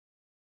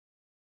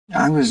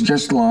I was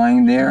just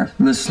lying there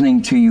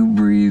listening to you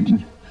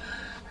breathe.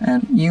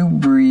 And you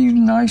breathe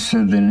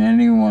nicer than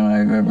anyone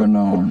I've ever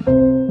known.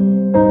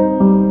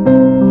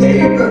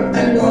 Abe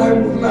and I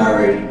were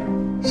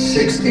married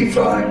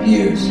 65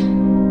 years.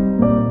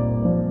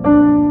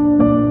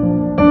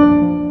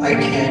 I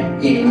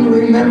can't even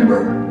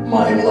remember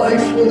my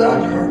life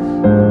without her.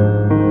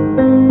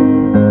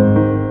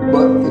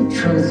 But the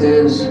truth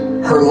is,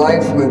 her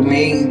life with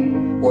me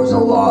was a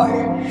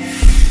lie.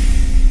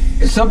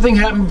 Did something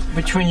happen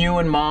between you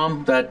and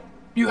Mom that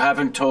you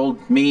haven't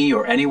told me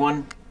or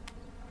anyone?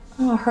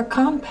 Oh, her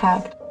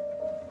compact.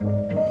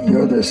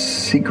 You're the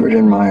secret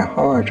in my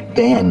heart,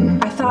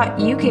 Ben. I thought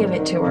you gave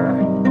it to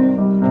her.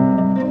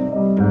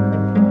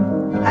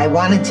 I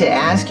wanted to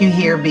ask you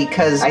here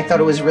because I thought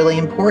it was really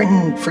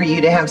important for you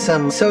to have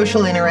some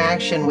social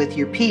interaction with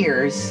your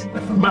peers.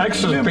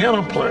 Max is a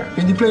piano player.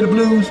 Can you play the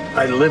blues?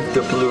 I live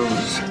the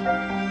blues.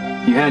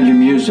 You had your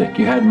music,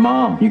 you had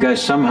Mom. You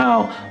guys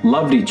somehow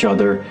loved each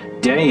other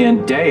day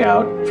in, day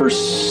out for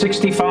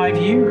 65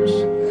 years.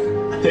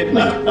 Hit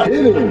me.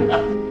 Hit him.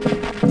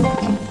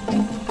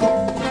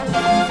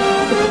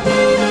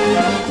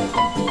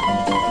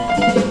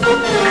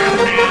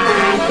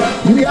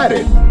 You got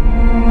it.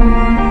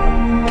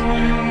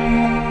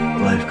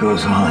 Life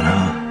goes on,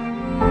 huh?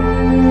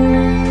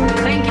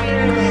 Thank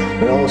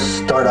you. We all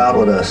start out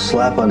with a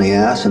slap on the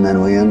ass, and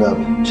then we end up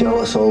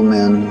jealous old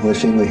men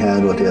wishing we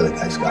had what the other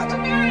guys got.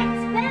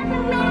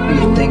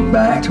 You think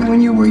back to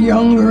when you were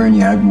younger and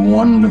you had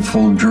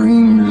wonderful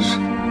dreams.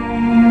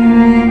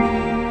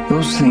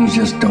 Those things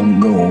just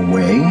don't go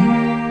away.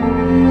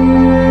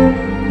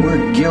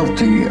 We're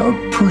guilty of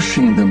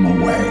pushing them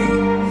away.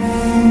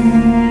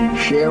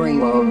 Sharing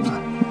love,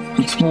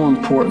 it's more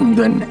important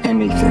than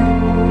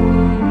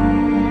anything.